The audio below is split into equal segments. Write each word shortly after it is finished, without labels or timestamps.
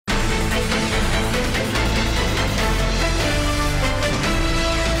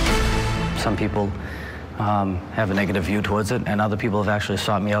Some people have a negative view towards it, and other people have actually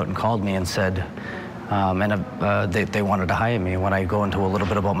sought me out and called me and said, they wanted to hire me. When I go into a little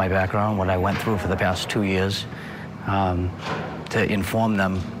bit about my background, what I went through for the past 2 years, to inform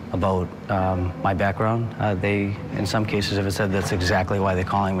them about my background, they, in some cases, have said that's exactly why they're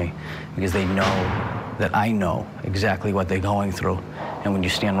calling me, because they know that I know exactly what they're going through. And when you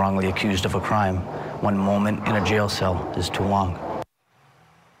stand wrongly accused of a crime, 1 moment in a jail cell is too long.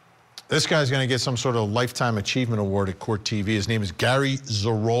 This guy's going to get some sort of Lifetime Achievement Award at Court TV. His name is Gary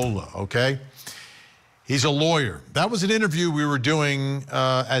Zerola, okay? He's a lawyer. That was an interview we were doing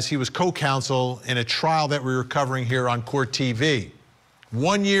as he was co-counsel in a trial that we were covering here on Court TV.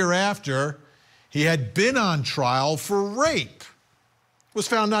 1 year after he had been on trial for rape, was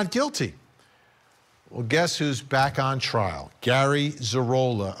found not guilty. Well, guess who's back on trial? Gary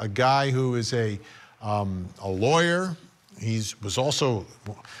Zerola, a guy who is a lawyer. He was also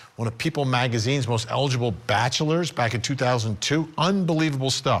one of People magazine's most eligible bachelors back in 2002.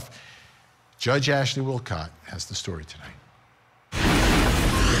 Unbelievable stuff. Judge Ashley Wilcott has the story tonight.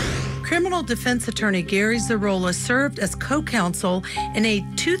 Criminal defense attorney Gary Zerola served as co-counsel in a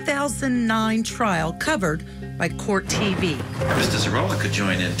 2009 trial covered by Court TV. Mr. Zerola could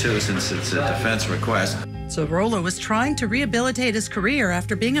join in too, since it's a defense request. Zerola was trying to rehabilitate his career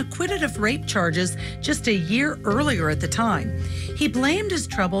after being acquitted of rape charges just a year earlier at the time. He blamed his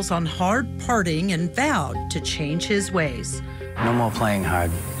troubles on hard partying and vowed to change his ways. No more playing hard.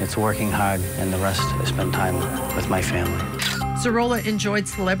 It's working hard, and the rest I spend time with my family. Zerola enjoyed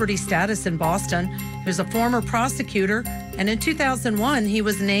celebrity status in Boston. He was a former prosecutor, and in 2001, he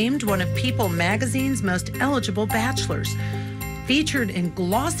was named one of People magazine's most eligible bachelors. Featured in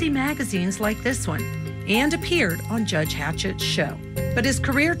glossy magazines like this one, and appeared on Judge Hatchett's show. But his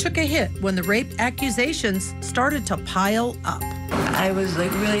career took a hit when the rape accusations started to pile up. I was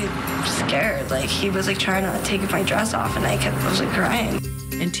like really scared. Like he was like trying to take my dress off, and I was like crying.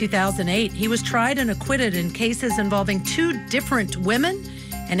 In 2008, he was tried and acquitted in cases involving 2 different women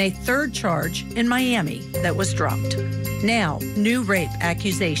and a 3rd charge in Miami that was dropped. Now, new rape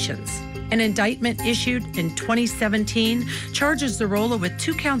accusations. An indictment issued in 2017 charges Zerola with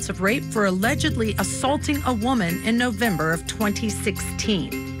 2 counts of rape for allegedly assaulting a woman in November of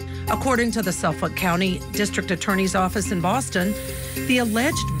 2016. According to the Suffolk County District Attorney's Office in Boston, the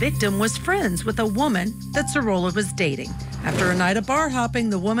alleged victim was friends with a woman that Zerola was dating. After a night of bar hopping,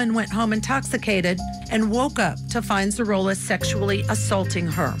 the woman went home intoxicated and woke up to find Zerola sexually assaulting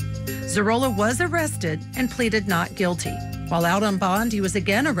her. Zerola was arrested and pleaded not guilty. While out on bond, he was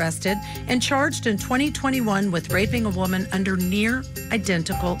again arrested and charged in 2021 with raping a woman under near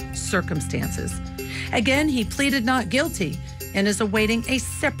identical circumstances. Again, he pleaded not guilty and is awaiting a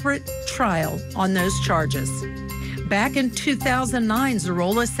separate trial on those charges. Back in 2009,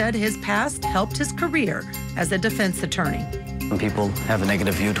 Zerola said his past helped his career as a defense attorney. Some people have a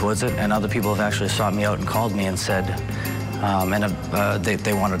negative view towards it, and other people have actually sought me out and called me and said,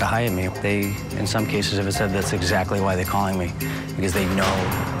 they wanted to hire me. They, in some cases, have said that's exactly why they're calling me, because they know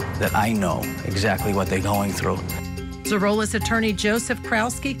that I know exactly what they're going through. Zerola's attorney, Joseph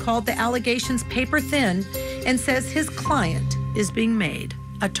Krowski, called the allegations paper thin and says his client is being made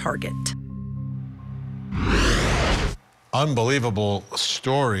a target. Unbelievable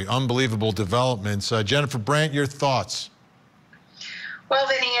story, unbelievable developments. Jennifer Brandt, your thoughts? Well,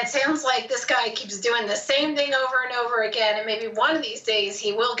 Vinny, it sounds like this guy keeps doing the same thing over and over again, and maybe one of these days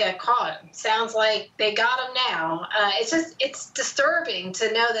he will get caught. Sounds like they got him now. It's disturbing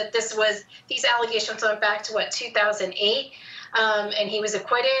to know that these allegations went back to, 2008, and he was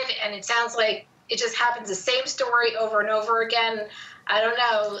acquitted, and it sounds like it just happens the same story over and over again. I don't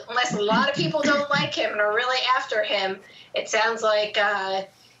know, unless a lot of people don't like him and are really after him, it sounds like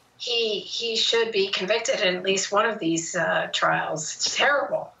he should be convicted in at least one of these trials. It's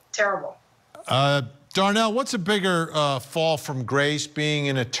terrible, terrible. Darnell, what's a bigger fall from grace, being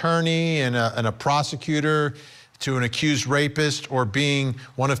an attorney and a prosecutor to an accused rapist, or being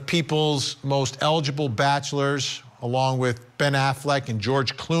one of People's most eligible bachelors, along with Ben Affleck and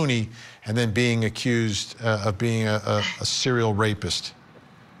George Clooney, and then being accused of being a serial rapist?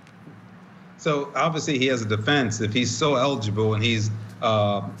 So obviously he has a defense. If he's so eligible and he's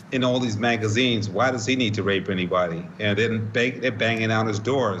in all these magazines, why does he need to rape anybody? And then they're banging out his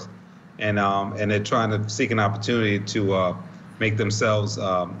doors, and they're trying to seek an opportunity to make themselves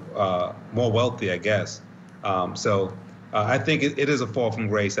more wealthy, I guess. I think it is a fall from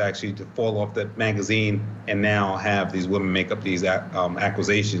grace, actually, to fall off that magazine and now have these women make up these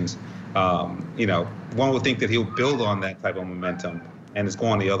accusations. You know, one would think that he'll build on that type of momentum, and it's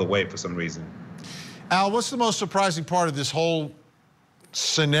going the other way for some reason. Al, what's the most surprising part of this whole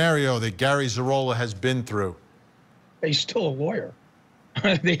scenario that Gary Zerola has been through. He's still a lawyer.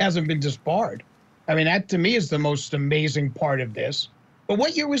 He hasn't been disbarred. I mean, that to me is the most amazing part of this. But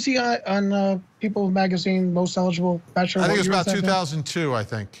what year was he on People Magazine Most Eligible Bachelor? I think it was about 2002, I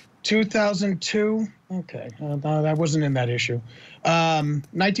think. 2002? Okay. No, that wasn't in that issue.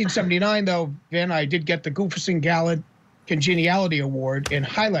 1979, though, Vin, I did get the Goofus Gallant Congeniality Award in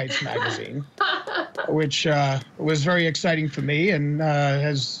Highlights magazine, which was very exciting for me and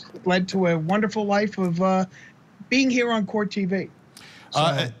has led to a wonderful life of being here on Court TV.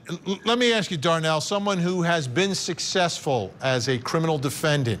 Let me ask you, Darnell, someone who has been successful as a criminal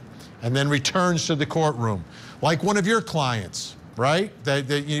defendant and then returns to the courtroom, like one of your clients, right,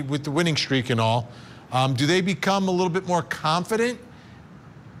 with the winning streak and all, do they become a little bit more confident?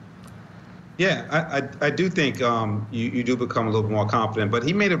 Yeah, I do think you do become a little more confident. But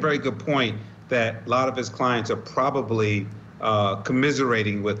he made a very good point that a lot of his clients are probably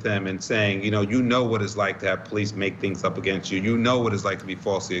commiserating with them and saying, you know what it's like to have police make things up against you. You know what it's like to be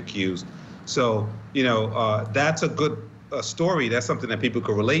falsely accused. So, that's a good story. That's something that people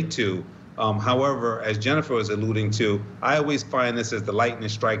could relate to. However, as Jennifer was alluding to, I always find this as the lightning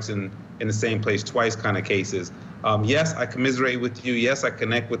strikes in the same place twice kind of cases. Yes, I commiserate with you. Yes, I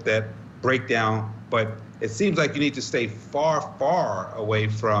connect with that breakdown. But it seems like you need to stay far, far away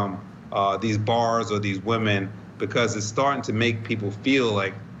from these bars or these women, because it's starting to make people feel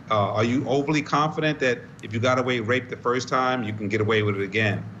like, are you overly confident that if you got away raped the first time, you can get away with it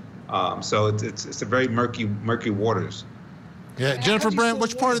again? So it's a very murky waters. Yeah, Jennifer Brandt,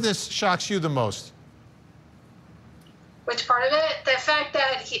 which part of this shocks you the most? Which part of it? The fact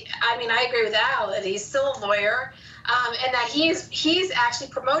that I agree with Al that he's still a lawyer, and that he's actually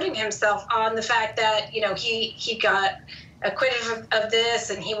promoting himself on the fact that he got acquitted of this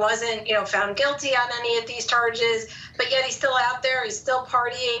and he wasn't found guilty on any of these charges, but yet he's still out there, he's still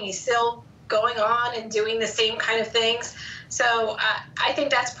partying, he's still going on and doing the same kind of things. So I think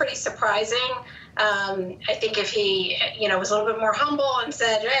that's pretty surprising. I think if he was a little bit more humble and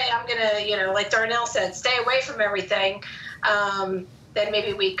said, hey, I'm gonna like Darnell said, stay away from everything, then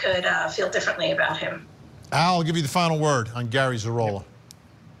maybe we could feel differently about him. Al, I'll give you the final word on Gary Zerola.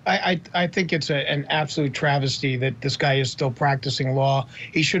 I think it's an absolute travesty that this guy is still practicing law.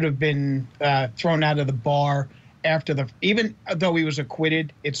 He should have been thrown out of the bar after even though he was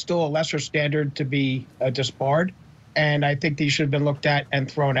acquitted, it's still a lesser standard to be disbarred. And I think he should have been looked at and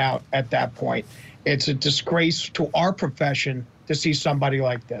thrown out at that point. It's a disgrace to our profession to see somebody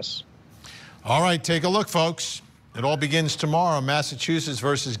like this. All right, take a look, folks. It all begins tomorrow. Massachusetts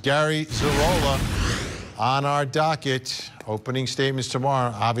versus Gary Zerola on our docket. Opening statements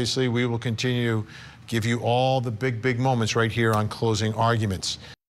tomorrow. Obviously, we will continue to give you all the big moments right here on Closing Arguments.